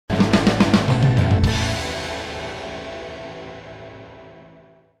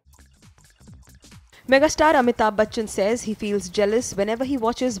Megastar Amitabh Bachchan says he feels jealous whenever he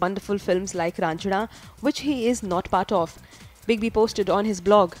watches wonderful films like Raanjhanaa, which he is not part of. Big B posted on his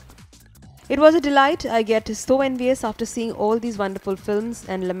blog. It was a delight. I get so envious after seeing all these wonderful films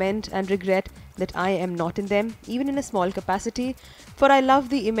and lament and regret that I am not in them, even in a small capacity, for I love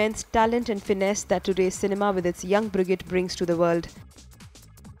the immense talent and finesse that today's cinema with its young brigade brings to the world.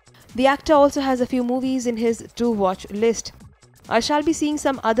 The actor also has a few movies in his to-watch list. I shall be seeing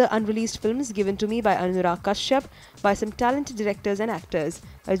some other unreleased films given to me by Anurag Kashyap by some talented directors and actors.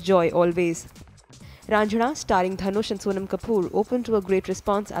 A joy always. Raanjhanaa, starring Dhanush and Sonam Kapoor, opened to a great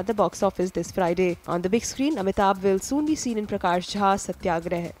response at the box office this Friday. On the big screen, Amitabh will soon be seen in Prakash Jha's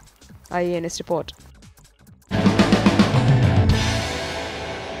Satyagrah. IANS report.